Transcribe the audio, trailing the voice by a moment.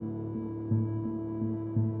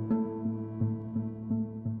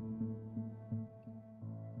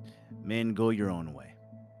Men go your own way.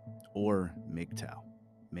 Or MGTOW.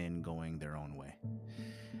 Men going their own way.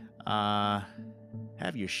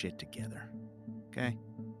 Have your shit together. Okay?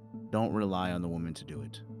 Don't rely on the woman to do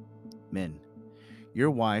it. Men,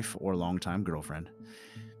 your wife or longtime girlfriend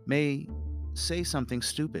may say something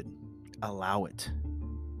stupid. Allow it.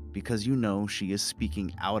 Because you know she is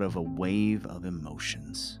speaking out of a wave of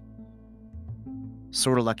emotions.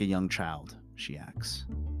 Sort of like a young child, she acts.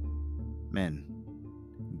 Men,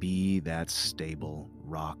 be that stable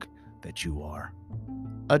rock that you are.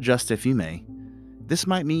 Adjust if you may. This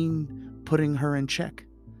might mean putting her in check.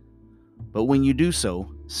 But when you do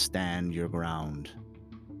so, stand your ground.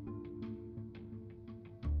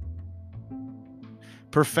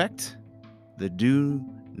 Perfect the do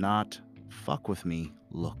not fuck with me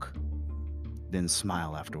look. Then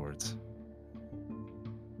smile afterwards.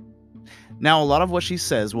 Now, a lot of what she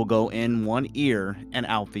says will go in one ear and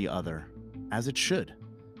out the other, as it should.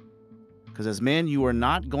 Because as men, you are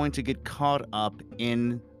not going to get caught up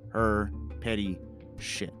in her petty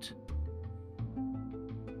shit.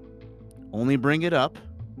 Only bring it up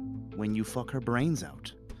when you fuck her brains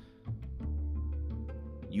out.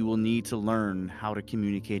 You will need to learn how to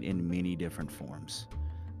communicate in many different forms.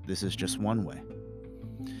 This is just one way.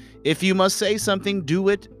 If you must say something, do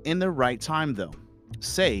it in the right time, though.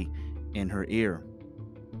 Say in her ear,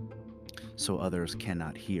 so others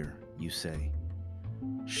cannot hear you say,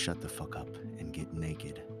 shut the fuck up and get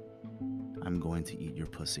naked. I'm going to eat your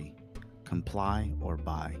pussy. Comply or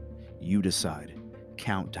buy. You decide.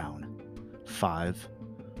 Countdown. 5,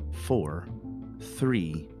 4,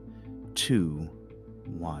 3, 2,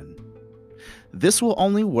 1. This will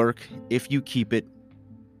only work if you keep it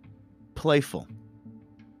playful.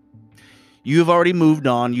 You've already moved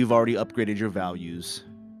on. You've already upgraded your values.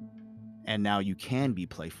 And now you can be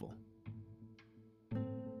playful.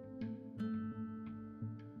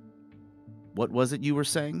 What was it you were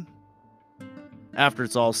saying? After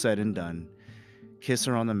it's all said and done, kiss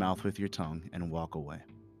her on the mouth with your tongue and walk away.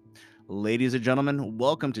 Ladies and gentlemen,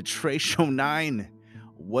 welcome to Trey Show 9.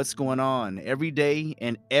 What's going on? Every day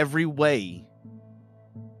and every way,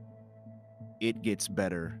 it gets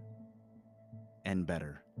better and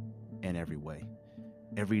better in every way.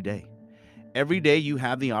 Every day. Every day you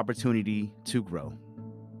have the opportunity to grow.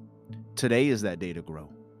 Today is that day to grow.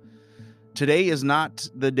 Today is not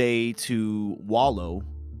the day to wallow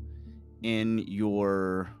in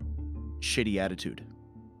your shitty attitude.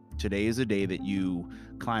 Today is a day that you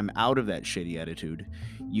climb out of that shitty attitude.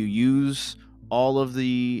 You use all of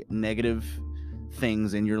the negative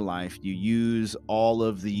things in your life. You use all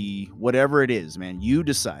of the whatever it is, man. You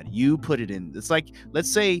decide. You put it in. It's like, let's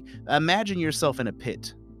say, imagine yourself in a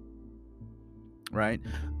pit, right?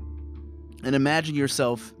 And imagine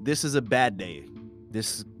yourself, this is a bad day.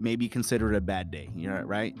 This may be considered a bad day,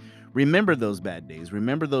 right? Remember those bad days.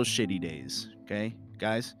 Remember those shitty days, okay,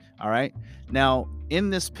 guys? All right? Now, in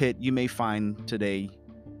this pit, you may find today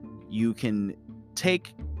you can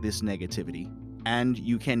take this negativity and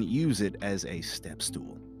you can use it as a step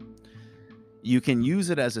stool. You can use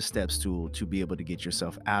it as a step stool to be able to get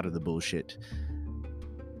yourself out of the bullshit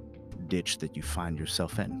ditch that you find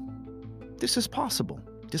yourself in. This is possible.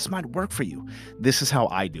 This might work for you. This is how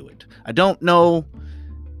I do it. I don't know,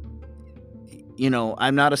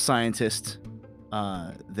 I'm not a scientist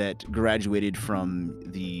that graduated from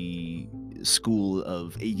the school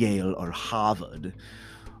of Yale or Harvard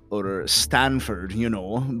or Stanford,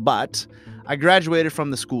 but I graduated from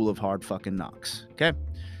the school of hard fucking knocks, okay?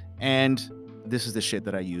 And this is the shit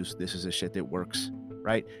that I use. This is the shit that works,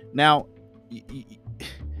 right? Now,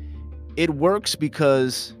 it works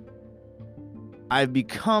because I've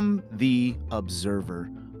become the observer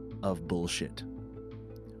of bullshit.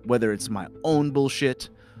 Whether it's my own bullshit,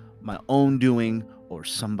 my own doing, or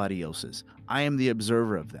somebody else's. I am the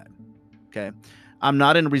observer of that, okay? I'm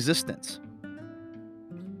not in resistance.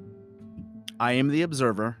 I am the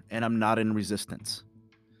observer, and I'm not in resistance.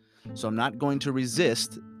 So I'm not going to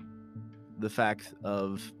resist the fact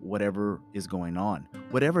of whatever is going on,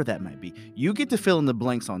 whatever that might be. You get to fill in the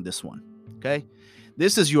blanks on this one, okay?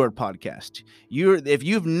 This is your podcast. If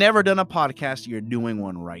you've never done a podcast, you're doing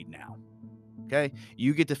one right now, okay?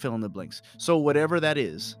 You get to fill in the blanks. So whatever that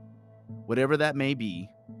is, whatever that may be,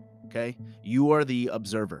 okay, you are the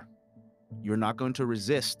observer. You're not going to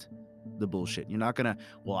resist the bullshit. You're not gonna,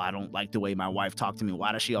 well, I don't like the way my wife talked to me.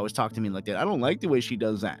 Why does she always talk to me like that? I don't like the way she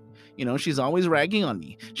does that. She's always ragging on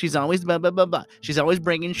me. She's always blah, blah, blah, blah. She's always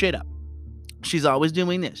bringing shit up. She's always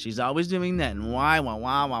doing this. She's always doing that. And why?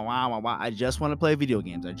 I just want to play video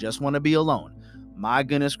games. I just want to be alone. My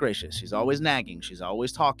goodness gracious. She's always nagging. She's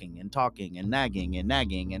always talking and talking and nagging and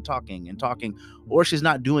nagging and talking and talking. Or she's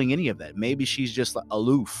not doing any of that. Maybe she's just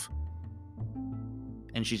aloof.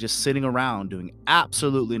 And she's just sitting around doing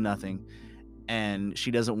absolutely nothing. And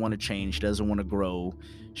she doesn't want to change. She doesn't want to grow.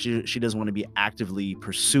 She doesn't want to be actively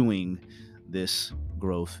pursuing this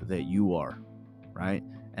growth that you are, right?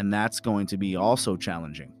 And that's going to be also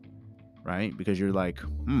challenging, right? Because you're like,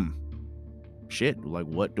 shit, like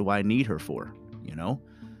what do I need her for? You know,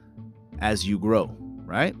 as you grow,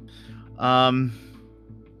 right? And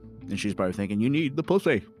she's probably thinking, you need the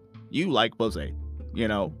pussy. You like pussy, you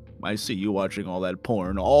know. I see you watching all that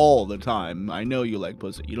porn all the time. I know you like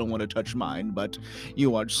pussy. You don't want to touch mine, but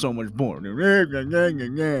you watch so much porn.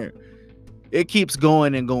 It keeps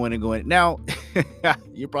going and going and going. Now,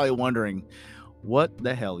 you're probably wondering, what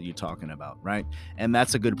the hell are you talking about, right? And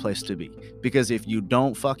that's a good place to be. Because if you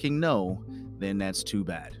don't fucking know, then that's too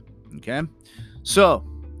bad. Okay? So,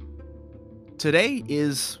 today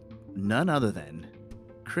is none other than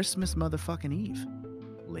Christmas motherfucking Eve,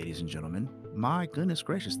 ladies and gentlemen. My goodness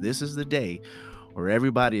gracious, this is the day where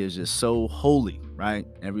everybody is just so holy, right?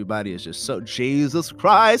 Everybody is just so, Jesus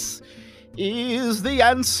Christ is the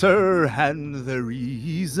answer and the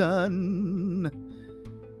reason.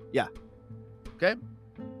 Yeah. Okay?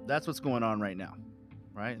 That's what's going on right now,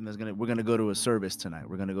 right? And we're gonna go to a service tonight.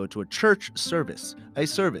 We're gonna go to a church service,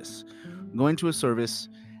 going to a service,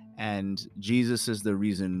 and Jesus is the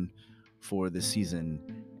reason for the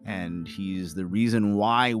season. And he's the reason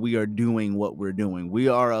why we are doing what we're doing. We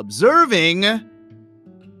are observing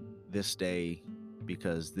this day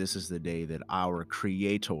because this is the day that our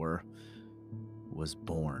Creator was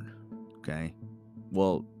born. Okay?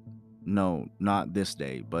 Well, no, not this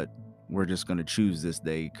day, but we're just going to choose this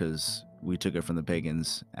day because we took it from the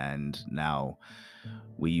pagans and now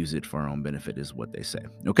we use it for our own benefit, is what they say.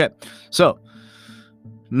 Okay? So,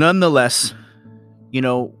 nonetheless, you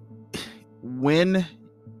know, when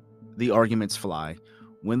the arguments fly,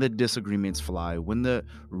 when the disagreements fly, when the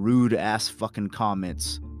rude ass fucking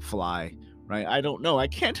comments fly, right? I don't know. I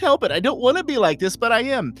can't help it. I don't want to be like this, but I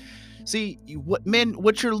am. See,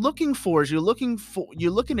 what you're looking for is you're looking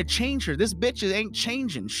to change her. This bitch ain't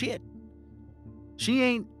changing shit. She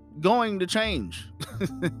ain't going to change.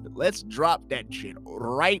 Let's drop that shit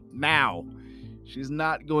right now. She's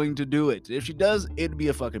not going to do it. If she does, it'd be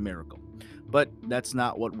a fucking miracle. But that's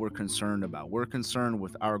not what we're concerned about. We're concerned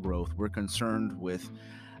with our growth. We're concerned with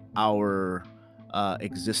our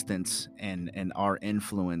existence and our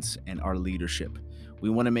influence and our leadership. We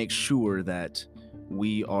want to make sure that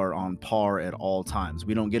we are on par at all times.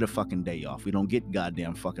 We don't get a fucking day off. We don't get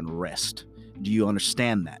goddamn fucking rest. Do you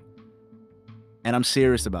understand that? And I'm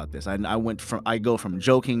serious about this. I go from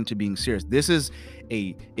joking to being serious. This is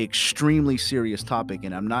a extremely serious topic,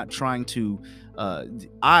 and I'm not trying to.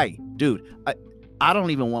 I don't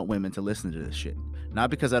even want women to listen to this shit. Not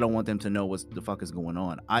because I don't want them to know what the fuck is going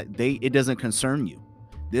on. It doesn't concern you.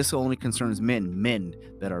 This only concerns men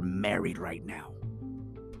that are married right now.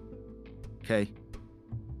 Okay?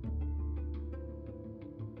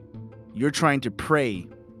 You're trying to pray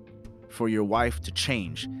for your wife to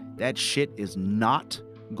change. That shit is not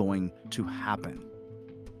going to happen.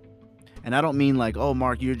 And I don't mean like, oh,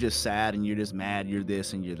 Mark, you're just sad and you're just mad, you're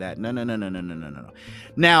this and you're that. No.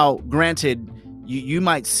 Now, granted, you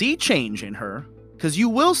might see change in her, because you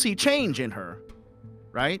will see change in her,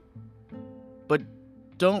 right? But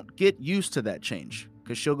don't get used to that change,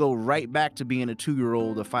 because she'll go right back to being a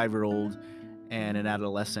 2-year-old, a 5-year-old, and an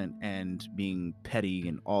adolescent and being petty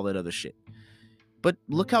and all that other shit. But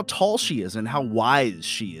look how tall she is and how wise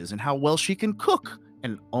she is and how well she can cook.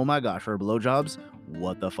 And oh my gosh, her blowjobs,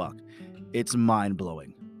 what the fuck? It's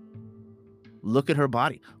mind-blowing. Look at her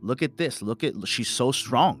body. Look at this. She's so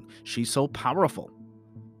strong. She's so powerful.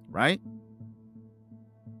 Right?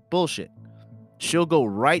 Bullshit. She'll go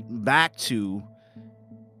right back to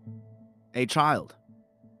a child.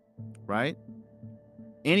 Right?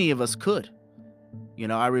 Any of us could. You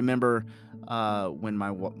know, I remember when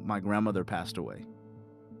my grandmother passed away.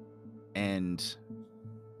 And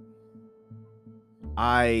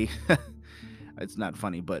it's not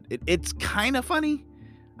funny, but it's kind of funny.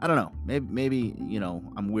 I don't know. Maybe you know,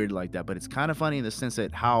 I'm weird like that, but it's kind of funny in the sense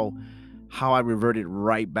that how I reverted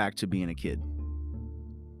right back to being a kid.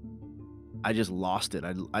 I just lost it.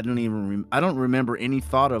 I don't remember any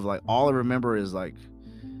thought of, like, all I remember is like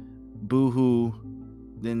boo-hoo,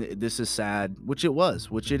 then this is sad, which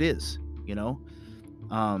it is, you know.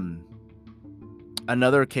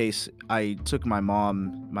 Another case, I took my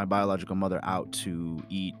biological mother, out to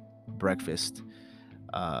eat breakfast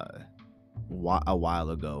a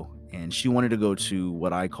while ago, and she wanted to go to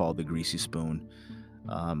what I call the Greasy Spoon.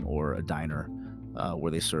 or a diner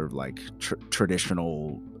where they serve like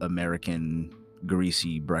traditional American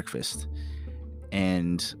greasy breakfast.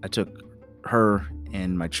 And I took her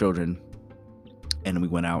and my children, and we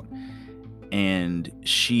went out. And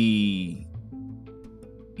she,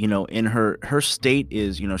 in her state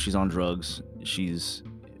is, she's on drugs. She's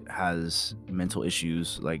has mental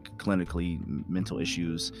issues, like clinically mental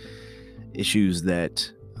issues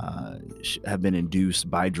that have been induced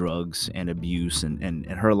by drugs and abuse, and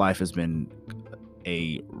her life has been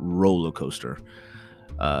a roller coaster,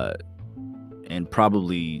 and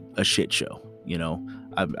probably a shit show.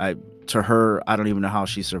 I to her, I don't even know how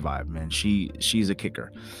she survived, man. She's a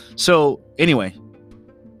kicker. So anyway,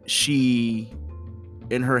 she,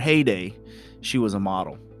 in her heyday, she was a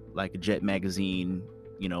model, like a Jet magazine,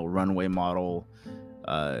 runway model,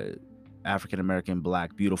 African American,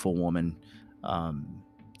 black, beautiful woman,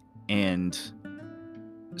 and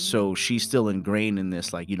so she's still ingrained in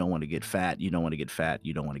this, like, you don't want to get fat, you don't want to get fat,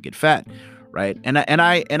 you don't want to get fat, right? And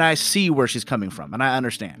I see where she's coming from, and I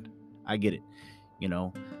understand, I get it,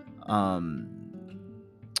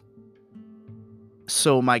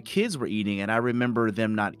 so my kids were eating, and I remember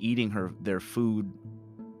them not eating their food,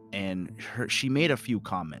 and she made a few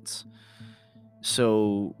comments.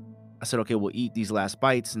 So I said, okay, we'll eat these last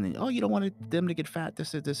bites, and then, oh, you don't want them to get fat,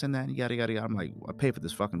 this and that, yada yada yada. I'm like, I pay for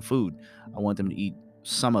this fucking food, I want them to eat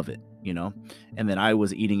some of it, and then I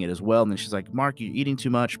was eating it as well. And then she's like, Mark, you're eating too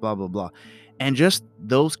much, blah blah blah. And just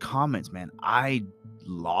those comments, man, I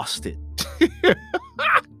lost it.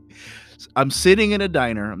 I'm sitting in a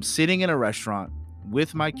diner, I'm sitting in a restaurant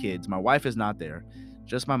with my kids. My wife is not there,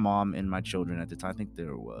 just my mom and my children at the time. I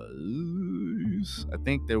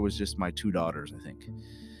think there was just my two daughters, I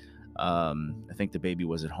think the baby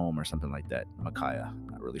was at home or something like that, Micaiah. I'm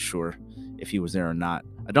not really sure if he was there or not.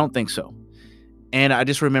 I don't think so. And I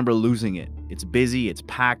just remember losing it. It's busy, it's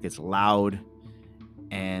packed, it's loud.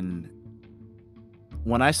 And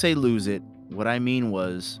when I say lose it, what I mean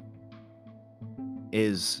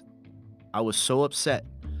is I was so upset.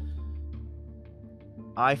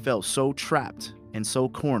 I felt so trapped and so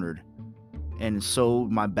cornered and so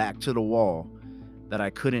my back to the wall that I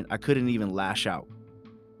couldn't even lash out.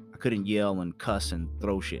 I couldn't yell and cuss and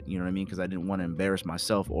throw shit, you know what I mean? Because I didn't want to embarrass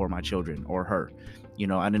myself or my children or her.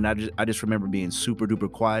 I just remember being super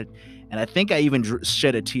duper quiet, and I think I even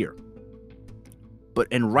shed a tear.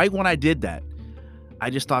 And right when I did that, I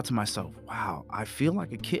just thought to myself, wow, I feel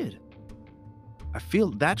like a kid. I feel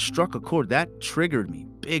that struck a chord, that triggered me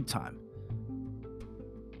big time.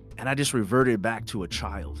 And I just reverted back to a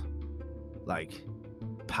child, like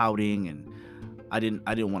pouting, and I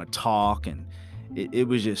didn't want to talk, and it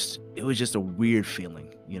was just a weird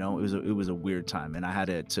feeling, it was a weird time. And I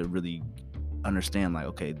had to really understand, like,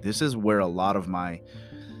 okay, this is where a lot of my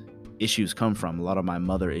issues come from, a lot of my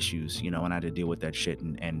mother issues, and I had to deal with that shit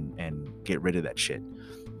and get rid of that shit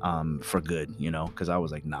for good, because I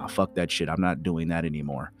was like, nah, fuck that shit, I'm not doing that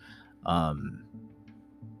anymore.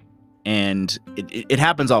 And it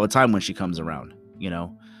happens all the time when she comes around,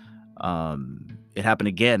 it happened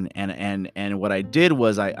again, and what I did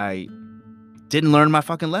was I didn't learn my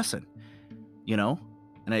fucking lesson, and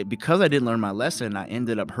because I didn't learn my lesson, I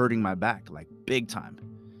ended up hurting my back, like, big time,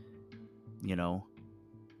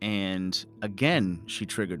 and again, she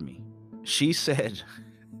triggered me. She said,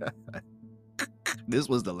 this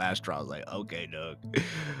was the last straw. I was like, okay, Doug.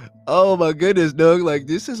 Oh my goodness, Doug. Like,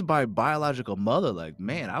 this is my biological mother. Like,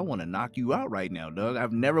 man, I want to knock you out right now, Doug.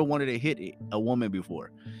 I've never wanted to hit a woman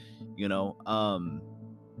before, and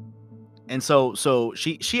so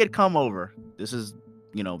she had come over. This is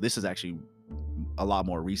actually a lot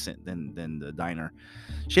more recent than the diner.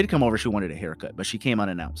 She had come over. She wanted a haircut, but she came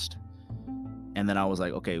unannounced. And then I was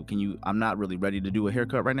like, okay, I'm not really ready to do a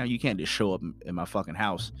haircut right now. You can't just show up in my fucking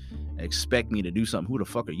house and expect me to do something. Who the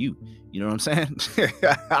fuck are you? You know what I'm saying?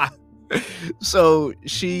 So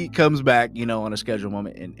she comes back, on a scheduled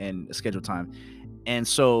moment and a scheduled time. And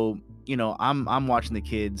so, I'm watching the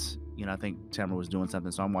kids. I think Tamara was doing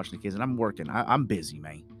something. So I'm watching the kids and I'm working. I'm busy,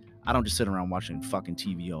 man. I don't just sit around watching fucking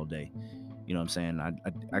TV all day. You know what I'm saying?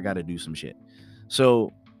 I got to do some shit.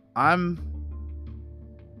 So I'm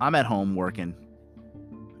at home working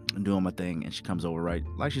and doing my thing, and she comes over, right,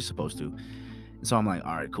 like she's supposed to. And so I'm like,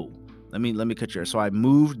 all right, cool. Let me cut your hair. So I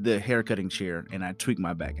moved the haircutting chair and I tweaked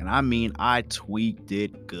my back. And I tweaked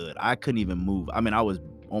it good. I couldn't even move. I was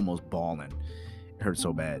almost bawling. It hurt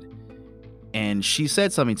so bad. And she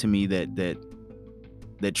said something to me that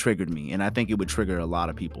triggered me. And I think it would trigger a lot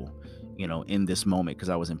of people, in this moment, because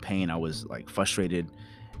I was in pain. I was like frustrated.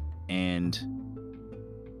 And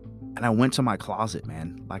I went to my closet,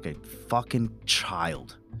 man, like a fucking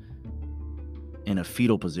child. in a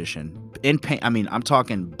fetal position in pain. I mean, I'm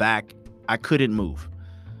talking back. I couldn't move.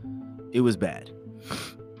 It was bad.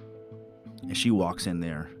 And she walks in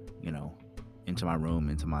there, into my room,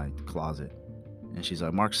 into my closet. And she's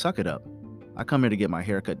like, Mark, suck it up. I come here to get my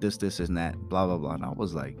haircut, this, and that, blah, blah, blah. And I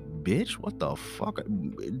was like, bitch, what the fuck?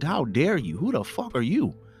 How dare you? Who the fuck are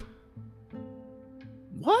you?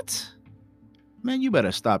 What? Man, you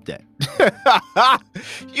better stop that.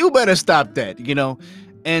 You better stop that,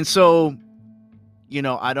 And so,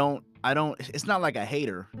 I don't, it's not like I hate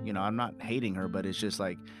her, I'm not hating her, but it's just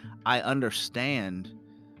like, I understand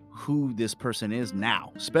who this person is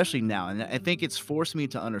now, especially now. And I think it's forced me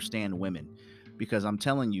to understand women, because I'm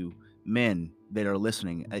telling you, men that are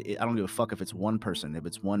listening, I don't give a fuck if it's one person, if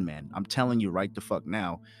it's one man. I'm telling you right the fuck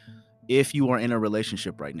now, if you are in a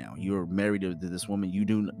relationship right now, you're married to this woman, you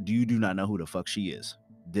do not know who the fuck she is.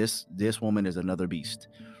 This woman is another beast,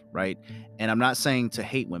 right? And I'm not saying to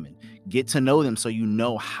hate women. Get to know them so you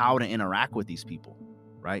know how to interact with these people,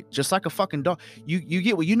 right? Just like a fucking dog. You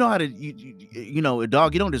get what you know how to, a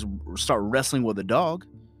dog, you don't just start wrestling with a dog.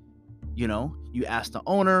 You ask the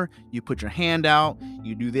owner, you put your hand out,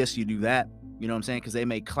 you do this, you do that. You know what I'm saying? Because they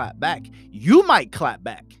may clap back. You might clap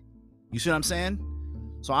back. You see what I'm saying?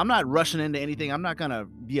 So I'm not rushing into anything. I'm not going to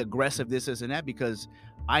be aggressive, this, and that, because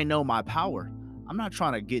I know my power. I'm not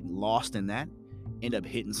trying to get lost in that, end up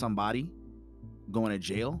hitting somebody, going to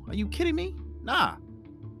jail. Are you kidding me? Nah.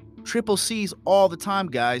 Triple C's all the time,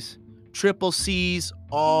 guys. Triple C's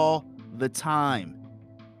all the time.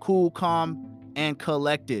 Cool, calm, and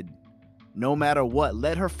collected. No matter what.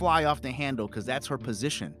 Let her fly off the handle, because that's her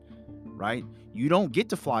position, right? You don't get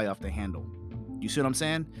to fly off the handle. You see what I'm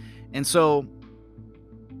saying? And so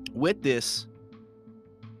with this,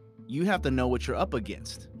 you have to know what you're up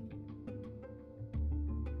against.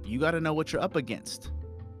 You got to know what you're up against.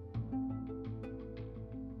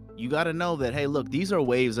 You got to know that, hey, look, these are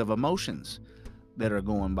waves of emotions that are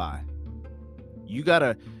going by. You got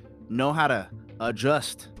to know how to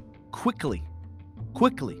adjust quickly.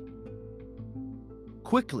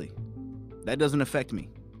 That doesn't affect me.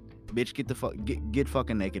 Bitch, get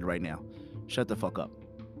fucking naked right now. Shut the fuck up.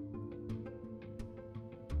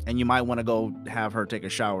 And you might want to go have her take a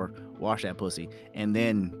shower, wash that pussy, and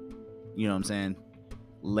then, you know what I'm saying,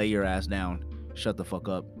 lay your ass down, shut the fuck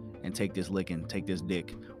up, and take this licking, take this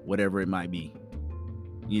dick, whatever it might be.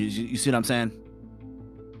 You see what I'm saying?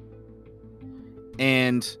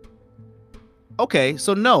 And, okay,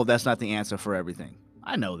 so no, that's not the answer for everything.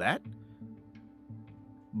 I know that.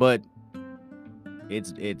 But if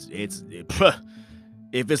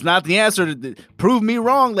it's not the answer, prove me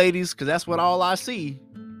wrong, ladies, because that's what all I see.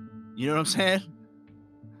 You know what I'm saying?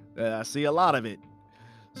 I see a lot of it.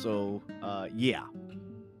 So, yeah.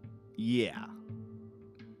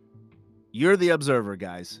 You're the observer,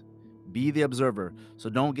 guys. Be the observer. So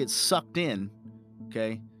don't get sucked in,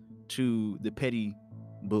 okay, to the petty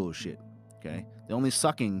bullshit, okay? The only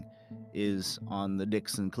sucking is on the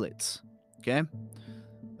dicks and clits, okay?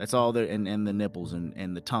 That's all there, and the nipples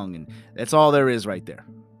and the tongue, and that's all there is right there,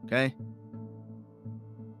 okay?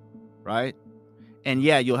 Right? And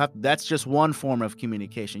yeah, that's just one form of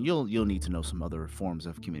communication. You'll need to know some other forms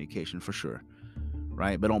of communication for sure,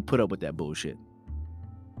 right? But don't put up with that bullshit.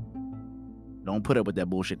 Don't put up with that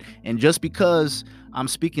bullshit. And just because I'm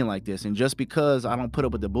speaking like this, and just because I don't put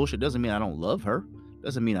up with the bullshit, doesn't mean I don't love her.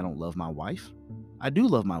 Doesn't mean I don't love my wife. I do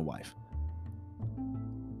love my wife.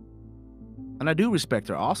 And I do respect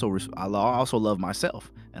her. I also love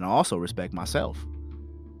myself. And I also respect myself.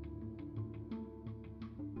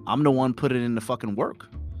 I'm the one putting in the fucking work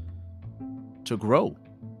to grow.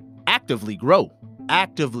 Actively grow.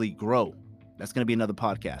 That's going to be another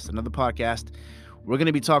podcast. We're going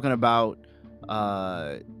to be talking about,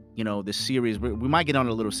 this series. We might get on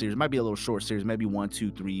a little series. It might be a little short series, maybe 1,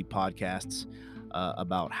 2, 3 podcasts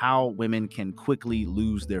about how women can quickly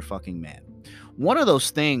lose their fucking man. One of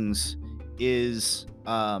those things is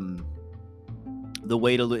the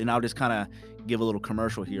way to, and I'll just kind of give a little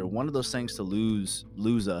commercial here. One of those things to lose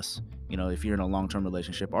us, if you're in a long-term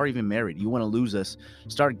relationship or even married, you want to lose us,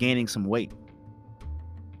 start gaining some weight.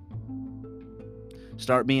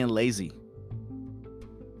 Start being lazy.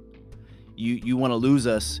 You want to lose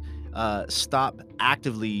us, stop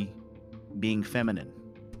actively being feminine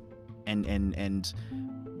and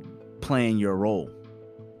playing your role,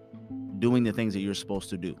 doing the things that you're supposed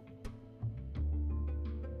to do.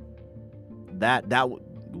 That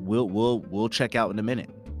we'll check out in a minute.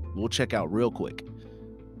 We'll check out real quick.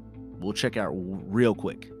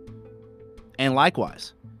 And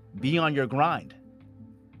likewise, be on your grind.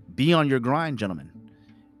 Be on your grind, gentlemen.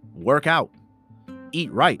 Work out.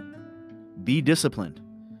 Eat right. Be disciplined.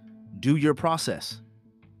 Do your process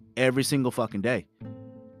every single fucking day.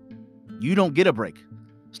 You don't get a break.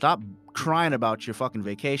 Stop crying about your fucking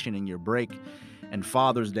vacation and your break and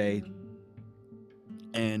Father's Day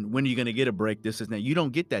and when are you going to get a break, this is that. You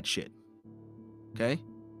don't get that shit. Okay?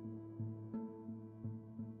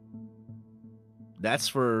 That's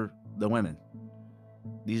for the women.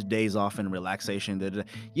 These days off and relaxation.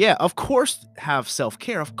 Yeah, of course, have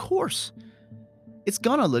self-care. Of course. It's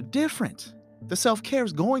going to look different. The self-care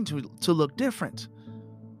is going to look different.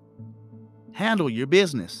 Handle your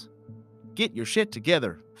business. Get your shit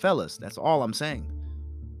together, fellas. That's all I'm saying.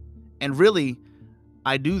 And really,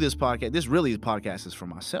 I do this podcast. The podcast is for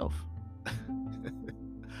myself.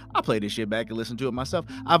 I play this shit back and listen to it myself.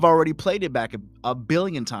 I've already played it back a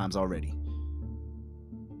billion times already.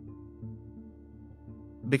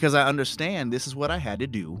 Because I understand this is what I had to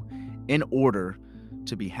do in order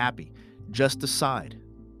to be happy. Just decide.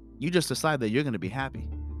 You just decide that you're going to be happy.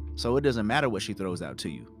 So it doesn't matter what she throws out to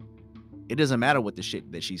you. It doesn't matter what the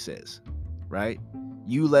shit that she says, right?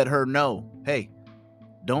 You let her know, hey,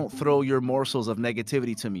 don't throw your morsels of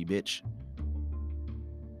negativity to me, bitch.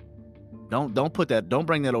 Don't put that, don't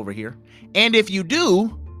bring that over here. And if you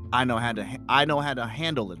do, I know how to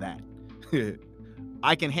handle that.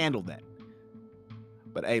 I can handle that.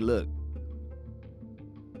 But hey, look,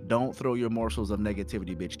 don't throw your morsels of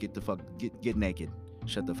negativity, bitch. Get naked.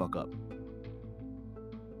 Shut the fuck up.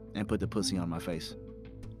 And put the pussy on my face.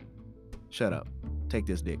 Shut up. Take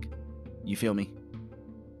this dick. You feel me?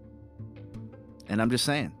 And I'm just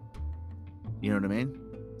saying. You know what I mean?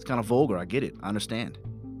 It's kind of vulgar. I get it. I understand.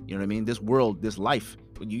 You know what I mean? This world, this life.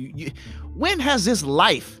 When has this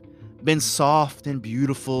life been soft and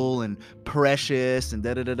beautiful and precious and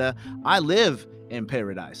da-da-da-da? I live in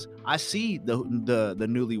paradise. I see the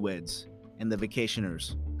newlyweds and the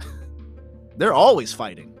vacationers. They're always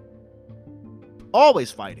fighting.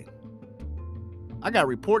 Always fighting. I got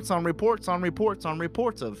reports on reports on reports on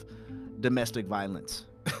reports of domestic violence.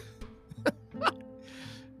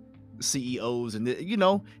 CEOs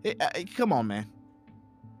and come on, man.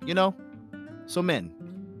 So men,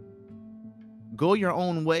 go your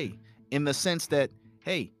own way in the sense that,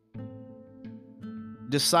 hey,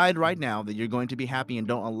 decide right now that you're going to be happy and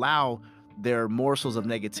don't allow their morsels of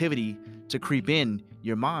negativity to creep in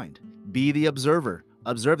your mind. Be the observer.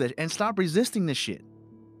 Observe that and stop resisting this shit.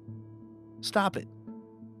 Stop it.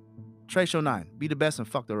 Trey Show 9. Be the best and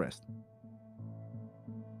fuck the rest.